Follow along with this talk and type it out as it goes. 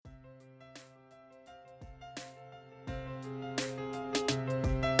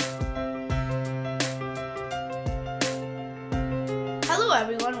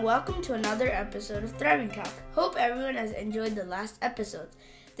everyone, welcome to another episode of Thriving Talk. Hope everyone has enjoyed the last episode.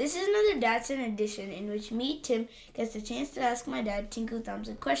 This is another Dadson edition in which me, Tim, gets the chance to ask my dad, Tinku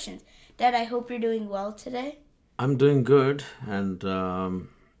Thompson, questions. Dad, I hope you're doing well today. I'm doing good, and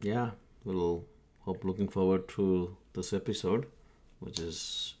looking forward to this episode, which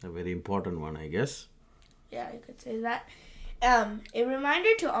is a very important one, I guess. Yeah, you could say that. A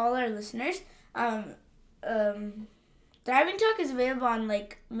reminder to all our listeners, Thriving Talk is available on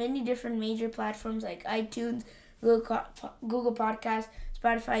many different major platforms like iTunes, Google Podcasts,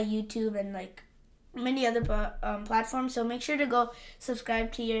 Spotify, YouTube, and many other platforms. So make sure to go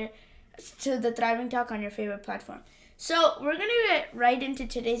subscribe to the Thriving Talk on your favorite platform. So we're gonna get right into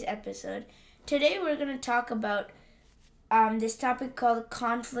today's episode. Today we're gonna talk about this topic called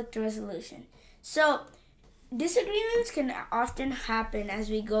conflict resolution. So disagreements can often happen as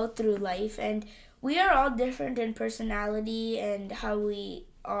we go through life, and we are all different in personality and how we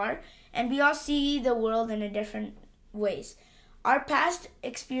are, and we all see the world in a different ways. Our past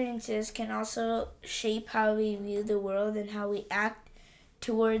experiences can also shape how we view the world and how we act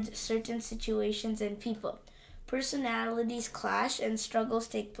towards certain situations and people. Personalities clash and struggles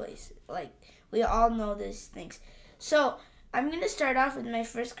take place. We all know these things. So I'm going to start off with my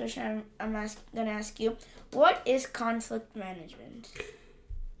first question. I'm going to ask you, what is conflict management?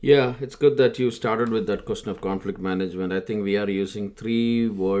 Yeah, it's good that you started with that question of conflict management. I think we are using three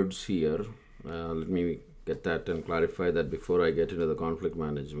words here. Let me get that and clarify that before I get into the conflict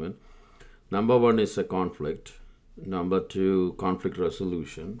management. Number one is a conflict. Number two, conflict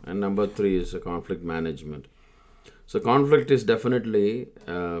resolution. And number three is a conflict management. So conflict is definitely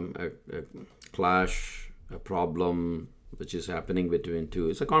a clash, a problem which is happening between two.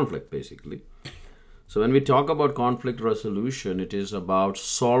 It's a conflict, basically. So when we talk about conflict resolution, it is about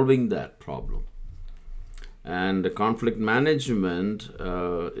solving that problem. And the conflict management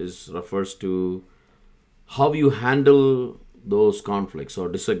refers to how you handle those conflicts or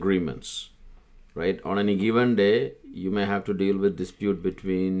disagreements, right? On any given day, you may have to deal with dispute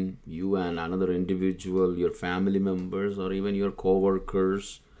between you and another individual, your family members, or even your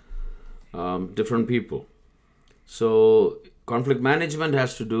co-workers, different people. So conflict management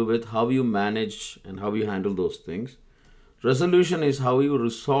has to do with how you manage and how you handle those things. Resolution is how you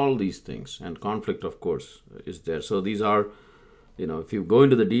resolve these things, and conflict, of course, is there. So these are, if you go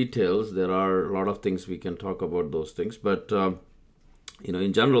into the details, there are a lot of things we can talk about those things. But,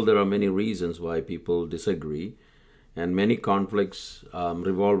 in general, there are many reasons why people disagree, and many conflicts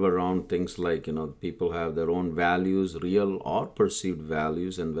revolve around things like, people have their own values, real or perceived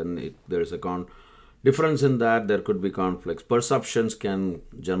values, and when there's a difference in that, there could be conflicts. Perceptions can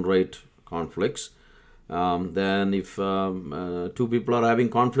generate conflicts. Then if two people are having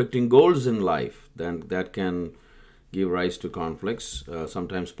conflicting goals in life, then that can give rise to conflicts.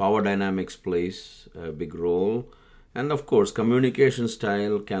 Sometimes power dynamics plays a big role. And of course, communication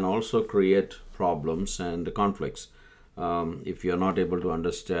style can also create problems and conflicts. If you're not able to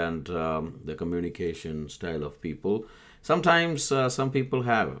understand the communication style of people, sometimes some people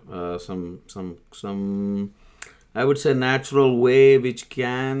have some I would say natural way which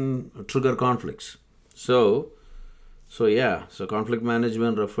can trigger conflicts. So conflict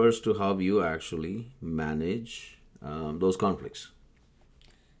management refers to how you actually manage those conflicts.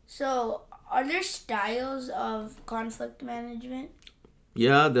 So are there styles of conflict management?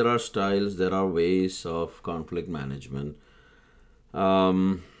 Yeah, there are styles, there are ways of conflict management.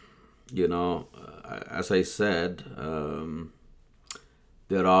 As I said,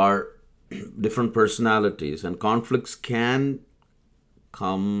 there are different personalities, and conflicts can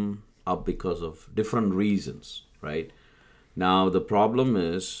come up because of different reasons, right? Now, the problem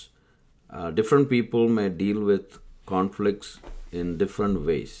is different people may deal with conflicts in different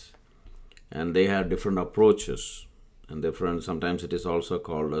ways, and they have different approaches, and sometimes it is also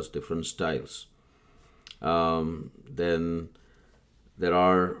called as different styles. Then there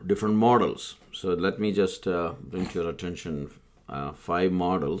are different models. So let me just bring to your attention 5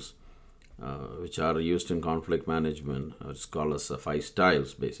 models which are used in conflict management. It's called as 5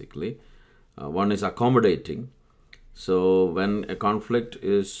 styles, basically. One is accommodating. So when a conflict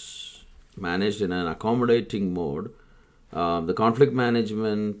is managed in an accommodating mode, the conflict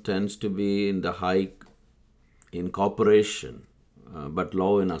management tends to be in the high in cooperation, but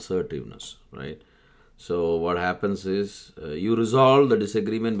low in assertiveness, right? So what happens is you resolve the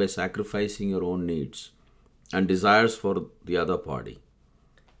disagreement by sacrificing your own needs and desires for the other party.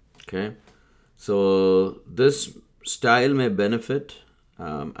 Okay? So this style may benefit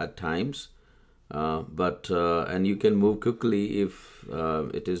at times, and you can move quickly if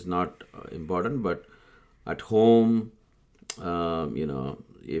it is not important. But at home,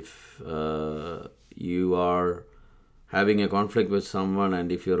 If you are having a conflict with someone,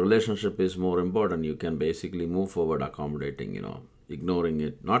 and if your relationship is more important, you can basically move forward accommodating, ignoring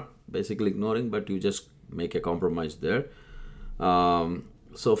it. Not basically ignoring, but you just make a compromise there.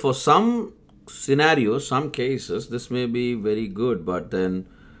 So for some scenarios, some cases, this may be very good, but then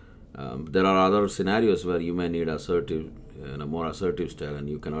there are other scenarios where you may need more assertive style, and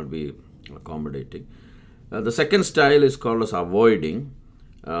you cannot be accommodating. The second style is called as avoiding.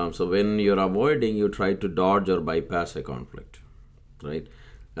 So when you're avoiding, you try to dodge or bypass a conflict, right?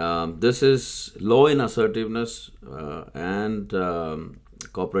 This is low in assertiveness and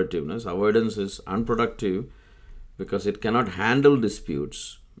cooperativeness. Avoidance is unproductive because it cannot handle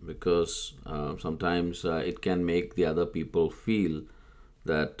disputes, because sometimes it can make the other people feel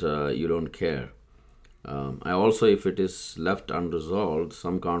that you don't care. I also, if it is left unresolved,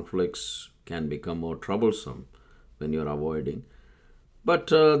 some conflicts can become more troublesome when you're avoiding. But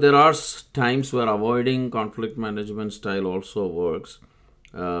there are times where avoiding conflict management style also works,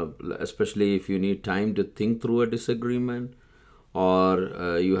 especially if you need time to think through a disagreement,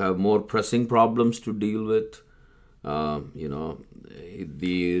 or you have more pressing problems to deal with. The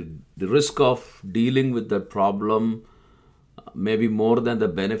risk of dealing with that problem maybe more than the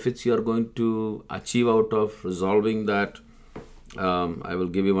benefits you are going to achieve out of resolving that. I will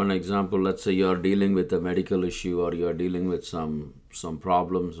give you one example. Let's say you are dealing with a medical issue, or you are dealing with some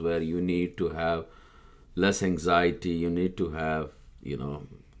problems where you need to have less anxiety, you need to have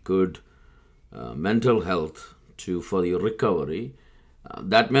good mental health for your recovery.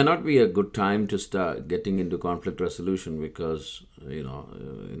 That may not be a good time to start getting into conflict resolution, because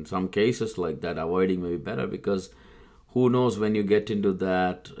in some cases like that, avoiding may be better, because who knows, when you get into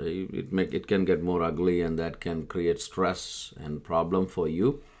that, it can get more ugly, and that can create stress and problem for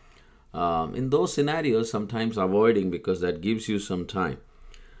you. In those scenarios, sometimes avoiding, because that gives you some time.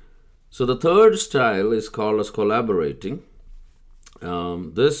 So the third style is called as collaborating.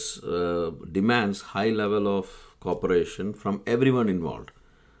 This demands high level of cooperation from everyone involved,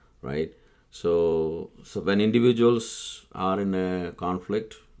 right? So when individuals are in a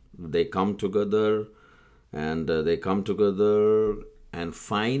conflict, they come together and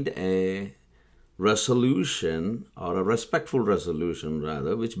find a resolution, or a respectful resolution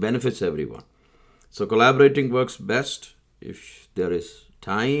rather, which benefits everyone. So collaborating works best if there is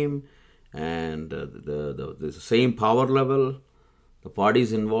time and the same power level. The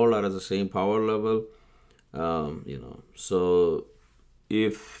parties involved are at the same power level. So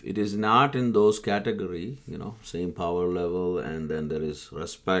if it is not in those category, same power level, and then there is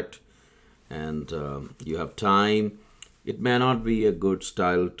respect, and you have time, it may not be a good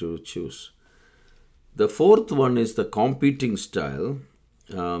style to choose. The fourth one is the competing style.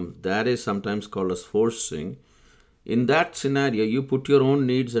 That is sometimes called as forcing. In that scenario, you put your own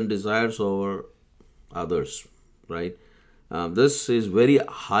needs and desires over others, right? This is very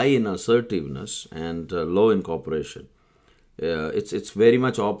high in assertiveness and low in cooperation. It's very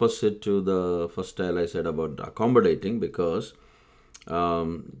much opposite to the first style I said about accommodating, because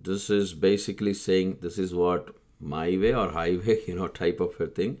this is basically saying this is what my way or highway, type of a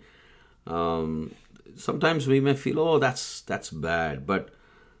thing. Sometimes we may feel, oh, that's bad, but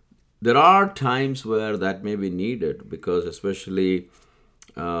there are times where that may be needed, because especially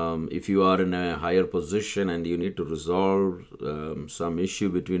if you are in a higher position and you need to resolve some issue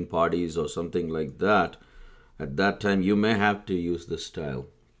between parties or something like that, at that time you may have to use this style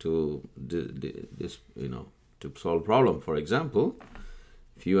to to solve problem. For example,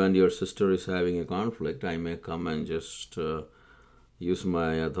 if you and your sister is having a conflict, I may come and just use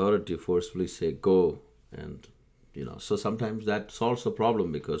my authority, forcefully say go, and so sometimes that solves the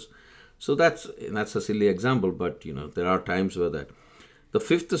problem, because that's a silly example, but there are times where that. The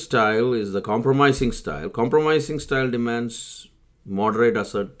fifth style is the compromising style. Compromising style demands moderate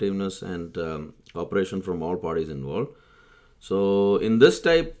assertiveness and cooperation from all parties involved. So in this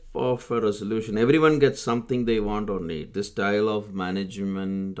type of a resolution, everyone gets something they want or need. This style of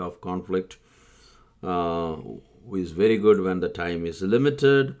management of conflict is very good when the time is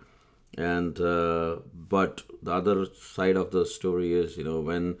limited, and but the other side of the story is,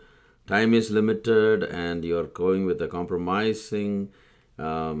 when time is limited and you're going with a compromising,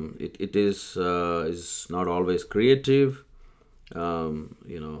 it is not always creative,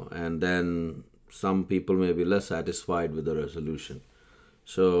 and then some people may be less satisfied with the resolution.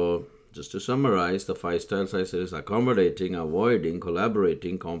 So just to summarize, the 5 styles I said is accommodating, avoiding,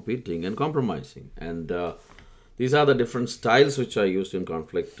 collaborating, competing, and compromising. And these are the different styles which are used in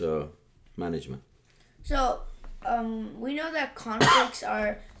conflict management. So we know that conflicts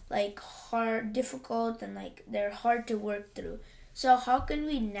are like hard, difficult, and like they're hard to work through. So how can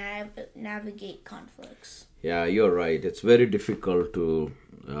we navigate conflicts? Yeah, you're right. It's very difficult to,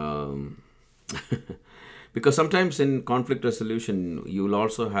 because sometimes in conflict resolution, you will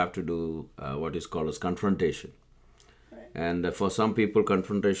also have to do what is called as confrontation. And for some people,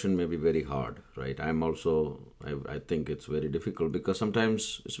 confrontation may be very hard, right? I think it's very difficult because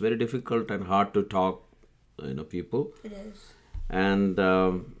sometimes it's very difficult and hard to talk, people. It is. And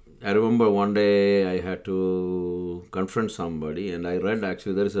I remember one day I had to confront somebody, and I read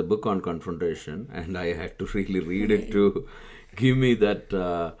actually there is a book on confrontation, and I had to really read it to give me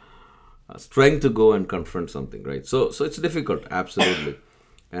that strength to go and confront something, right? So it's difficult, absolutely,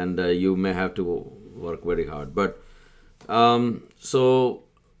 and you may have to work very hard. But so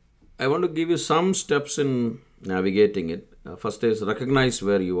I want to give you some steps in navigating it. First is recognize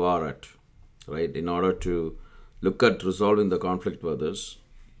where you are at, right? In order to look at resolving the conflict with others,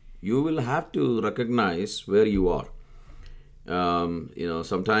 you will have to recognize where you are.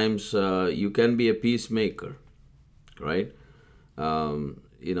 Sometimes you can be a peacemaker, right?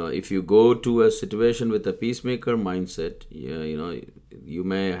 If you go to a situation with a peacemaker mindset, you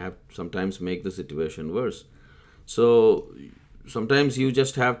may have sometimes make the situation worse. So sometimes you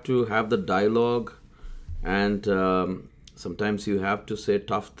just have to have the dialogue, and sometimes you have to say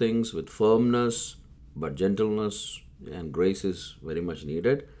tough things with firmness, but gentleness and grace is very much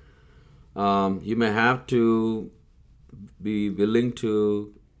needed. You may have to be willing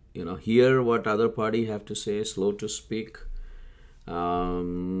to, hear what other party have to say, slow to speak.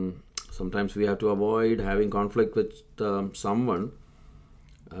 Sometimes we have to avoid having conflict with someone,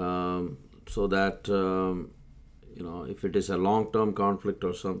 so that if it is a long-term conflict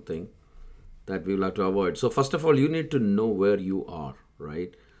or something, that we will have to avoid. So first of all, you need to know where you are,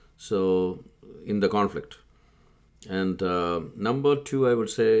 right? So in the conflict. And number two, I would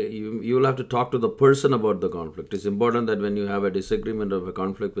say you will have to talk to the person about the conflict. It's important that when you have a disagreement or a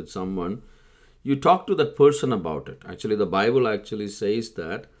conflict with someone, you talk to that person about it. Actually, the Bible actually says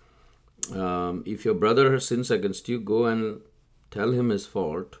that if your brother sins against you, go and tell him his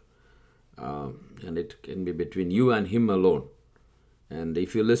fault, and it can be between you and him alone. And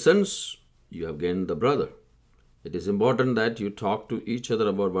if he listens, you have gained the brother. It is important that you talk to each other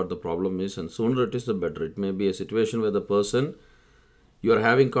about what the problem is, and sooner it is the better. It may be a situation where the person you are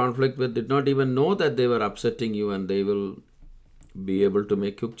having conflict with did not even know that they were upsetting you, and they will be able to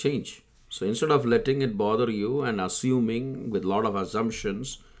make you change. So instead of letting it bother you and assuming with a lot of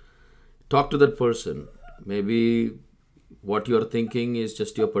assumptions, talk to that person. Maybe what you are thinking is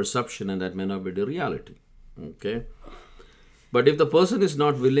just your perception, and that may not be the reality. Okay? But if the person is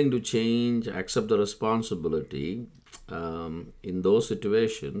not willing to change, accept the responsibility in those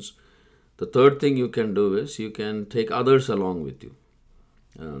situations, the third thing you can do is you can take others along with you.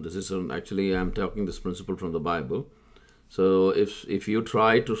 Actually, I'm talking this principle from the Bible. So if you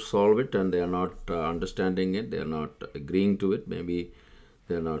try to solve it and they are not understanding it, they are not agreeing to it, maybe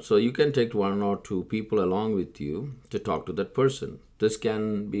they're not. So you can take one or two people along with you to talk to that person. This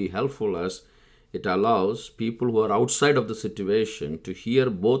can be helpful as it allows people who are outside of the situation to hear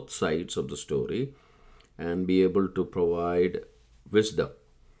both sides of the story and be able to provide wisdom,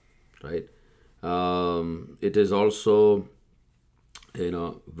 right? It is also,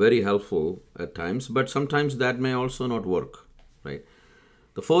 very helpful at times, but sometimes that may also not work, right?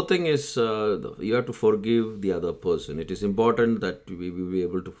 The fourth thing is you have to forgive the other person. It is important that we will be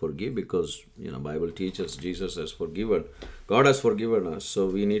able to forgive because, Bible teaches Jesus has forgiven. God has forgiven us, so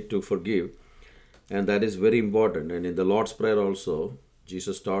we need to forgive. And that is very important. And in the Lord's Prayer also,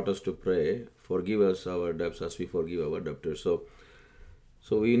 Jesus taught us to pray, forgive us our debts as we forgive our debtors. So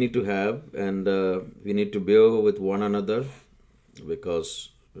we need to have, and we need to bear with one another because,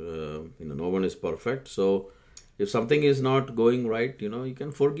 no one is perfect. So if something is not going right, you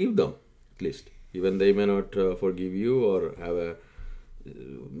can forgive them at least. Even they may not forgive you or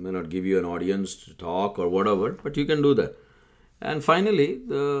may not give you an audience to talk or whatever, but you can do that. And finally,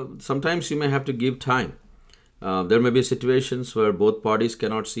 sometimes you may have to give time. There may be situations where both parties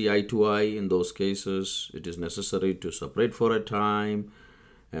cannot see eye to eye. In those cases, it is necessary to separate for a time,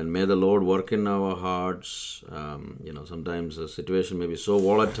 and may the Lord work in our hearts. Sometimes the situation may be so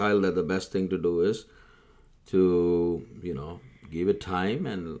volatile that the best thing to do is to, give it time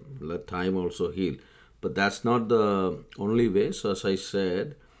and let time also heal. But that's not the only way. So as I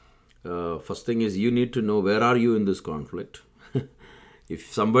said, first thing is you need to know where are you in this conflict.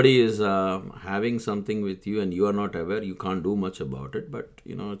 If somebody is having something with you and you are not aware, you can't do much about it. But,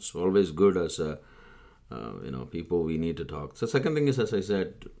 it's always good as people we need to talk. So second thing is, as I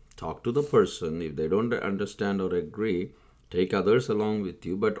said, talk to the person. If they don't understand or agree, take others along with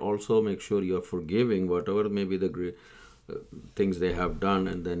you, but also make sure you're forgiving whatever may be the things they have done,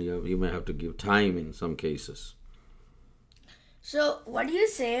 and then you may have to give time in some cases. So, what do you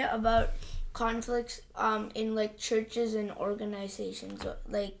say about conflicts in like churches and organizations?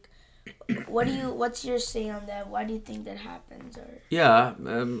 Like, what's your say on that? Why do you think that happens? Or Yeah,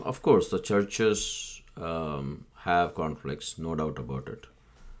 of course, the churches have conflicts, no doubt about it.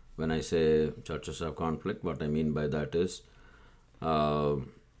 When I say churches have conflict, what I mean by that is, uh,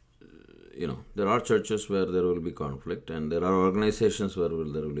 there are churches where there will be conflict, and there are organizations where there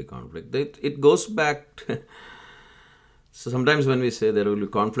will be conflict. It goes back. So sometimes when we say there will be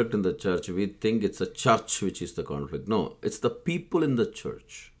conflict in the church, we think it's a church which is the conflict. No, it's the people in the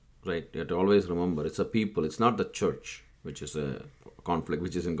church, right? You have to always remember, it's a people. It's not the church which is a conflict,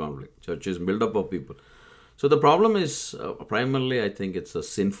 which is in conflict. Church is built up of people. So the problem is primarily, I think, it's a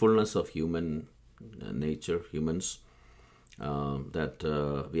sinfulness of human nature, humans,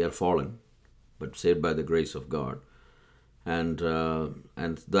 that we are fallen, but saved by the grace of God, and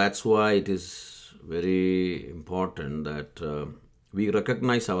that's why it is very important that we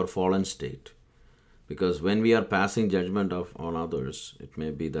recognize our fallen state, because when we are passing judgment on others, it may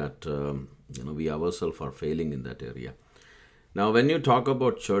be that we ourselves are failing in that area. Now, when you talk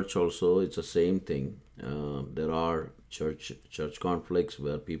about church, also it's the same thing. There are church conflicts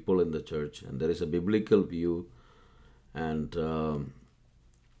where people in the church, and there is a biblical view, and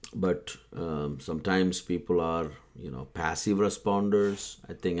but sometimes people are passive responders.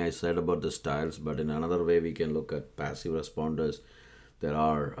 I think I said about the styles, but in another way we can look at passive responders. There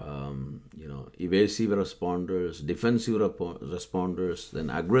are evasive responders, defensive responders, then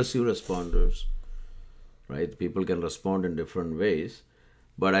aggressive responders, right? People can respond in different ways.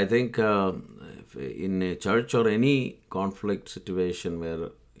 But I think in a church or any conflict situation where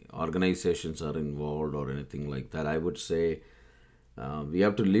organizations are involved or anything like that, I would say we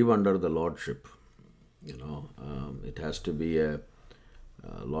have to live under the lordship. It has to be a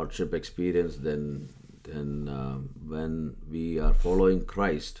lordship experience. Then when we are following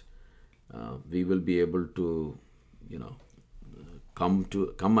Christ, we will be able to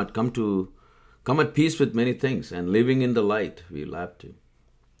come at peace with many things, and living in the light. We'll have to,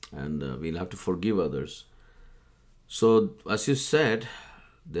 and we'll have to forgive others. So, as you said,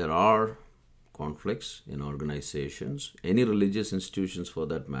 there are conflicts in organizations, any religious institutions for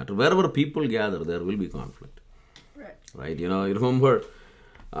that matter. Wherever people gather, there will be conflict. Right? You remember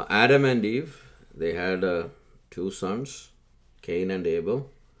Adam and Eve, they had two sons, Cain and Abel.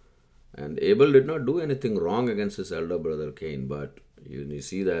 And Abel did not do anything wrong against his elder brother Cain, but you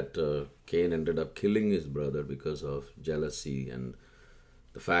see that Cain ended up killing his brother because of jealousy and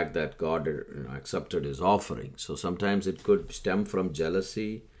the fact that God accepted his offering. So sometimes it could stem from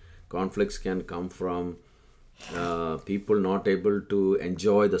jealousy. Conflicts can come from people not able to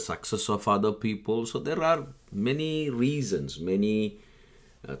enjoy the success of other people. So there are many reasons, many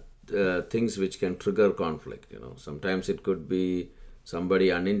things which can trigger conflict. Sometimes it could be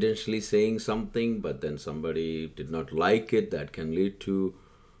somebody unintentionally saying something, but then somebody did not like it. That can lead to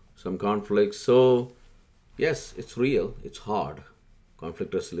some conflicts. So yes, it's real. It's hard.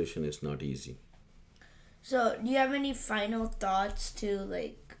 Conflict resolution is not easy. So do you have any final thoughts to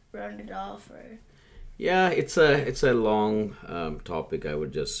round it off? Or yeah, it's a long topic. I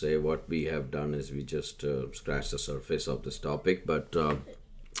would just say what we have done is we just scratched the surface of this topic, but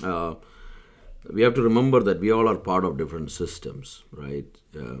we have to remember that we all are part of different systems, right?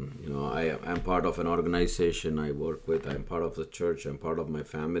 I'm part of an organization I work with. I'm part of the church. I'm part of my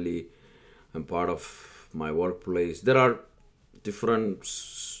family. I'm part of my workplace. There are different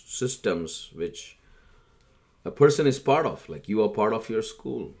systems which a person is part of. Like you are part of your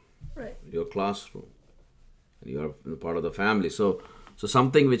school, right, your classroom, and you are part of the family. So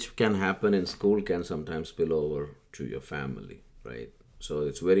something which can happen in school can sometimes spill over to your family, right? So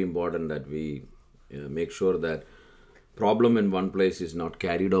it's very important that we make sure that problem in one place is not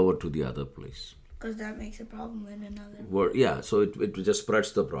carried over to the other place. Because that makes a problem in another. Yeah, so it just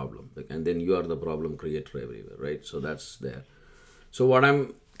spreads the problem. And then you are the problem creator everywhere, right? So that's there. So what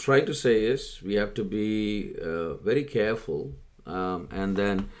I'm trying to say is we have to be very careful. And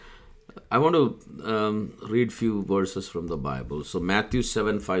then I want to read few verses from the Bible. So Matthew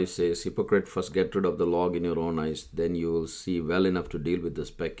 7:5 says, "Hypocrite, first get rid of the log in your own eyes, then you will see well enough to deal with the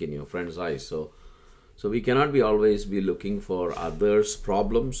speck in your friend's eyes." So we cannot always be looking for others'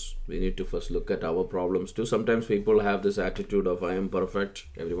 problems. We need to first look at our problems too. Sometimes people have this attitude of I am perfect,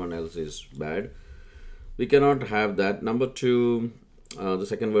 everyone else is bad. We cannot have that. Number two, the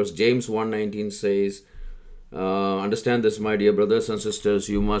second verse, James 1:19 says, "Understand this, my dear brothers and sisters,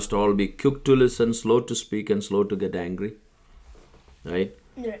 you must all be quick to listen, slow to speak, and slow to get angry." right?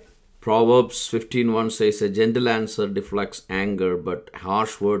 Yeah. Proverbs 15:1 says, a gentle answer deflects anger, but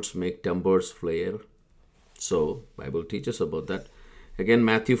harsh words make tempers flare. So, Bible teaches about that. Again,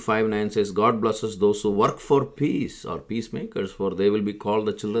 Matthew 5:9 says, God blesses those who work for peace, or peacemakers, for they will be called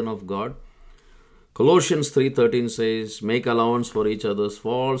the children of God. Colossians 3:13 says, make allowance for each other's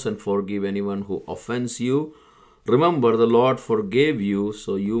faults and forgive anyone who offends you. Remember, the Lord forgave you,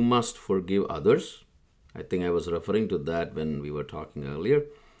 so you must forgive others. I think I was referring to that when we were talking earlier.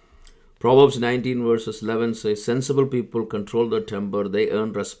 Proverbs 19 verses 11 says, sensible people control their temper. They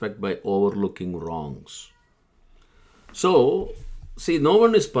earn respect by overlooking wrongs. So, see, no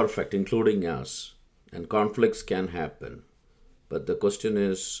one is perfect, including us, and conflicts can happen. But the question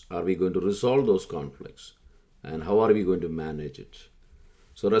is, are we going to resolve those conflicts? And how are we going to manage it?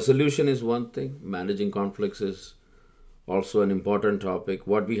 So resolution is one thing. Managing conflicts is also an important topic.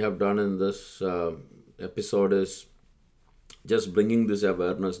 What we have done in this episode is just bringing this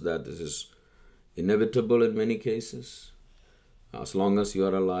awareness that this is inevitable in many cases. As long as you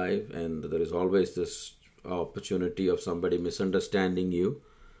are alive, and there is always this opportunity of somebody misunderstanding you.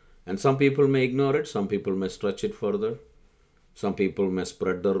 And some people may ignore it. Some people may stretch it further. Some people may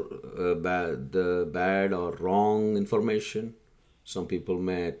spread the bad or wrong information. Some people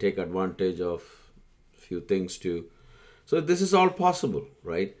may take advantage of few things too. So this is all possible,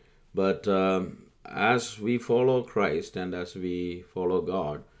 right? But as we follow Christ and as we follow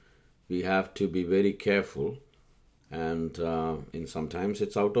God, we have to be very careful. And sometimes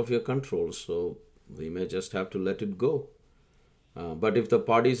it's out of your control, so we may just have to let it go. But if the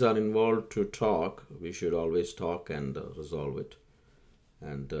parties are involved to talk, we should always talk and resolve it.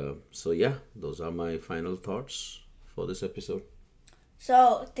 And so, yeah, those are my final thoughts for this episode.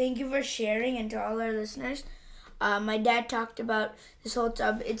 So, thank you for sharing, and to all our listeners. My dad talked about this whole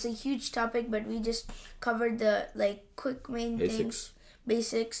topic. It's a huge topic, but we just covered the quick main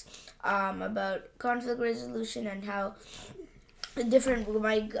basics about conflict resolution and how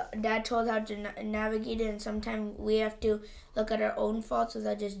my dad told how to navigate it, and sometimes we have to look at our own faults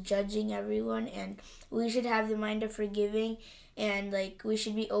without just judging everyone, and we should have the mind of forgiving, and we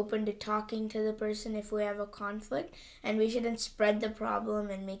should be open to talking to the person if we have a conflict, and we shouldn't spread the problem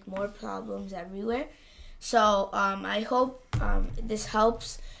and make more problems everywhere. So I hope this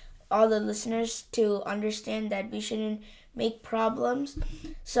helps all the listeners to understand that we shouldn't make problems.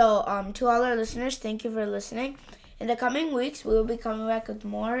 So to all our listeners, thank you for listening. In the coming weeks, we will be coming back with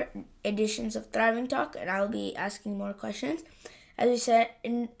more editions of Thriving Talk, and I'll be asking more questions. As we said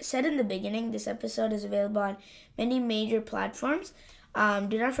in the beginning, this episode is available on many major platforms.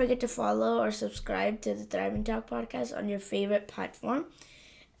 Do not forget to follow or subscribe to the Thriving Talk podcast on your favorite platform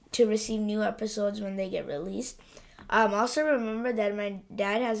to receive new episodes when they get released. Also remember that my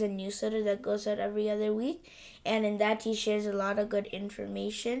dad has a newsletter that goes out every other week, and in that he shares a lot of good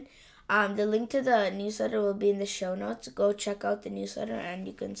information. The link to the newsletter will be in the show notes. Go check out the newsletter, and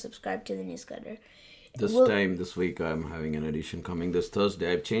you can subscribe to the newsletter. This week, I'm having an edition coming this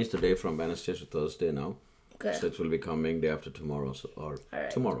Thursday. I've changed the day from Wednesday to Thursday now. Good. So it will be coming day after tomorrow,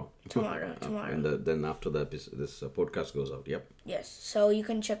 tomorrow. Tomorrow. And then after that, this podcast goes out. Yep. Yes. So you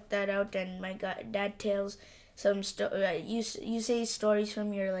can check that out, and my dad tells some you say stories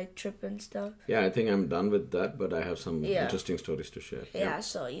from your trip and stuff. Yeah, I think I'm done with that, but I have some interesting stories to share. Yeah,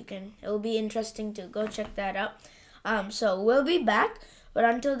 so it'll be interesting to go check that out. So we'll be back, but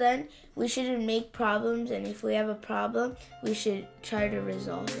until then, we shouldn't make problems, and if we have a problem, we should try to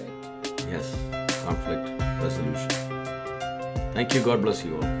resolve it. Yes, conflict resolution. Thank you. God bless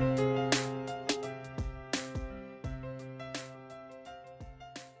you all.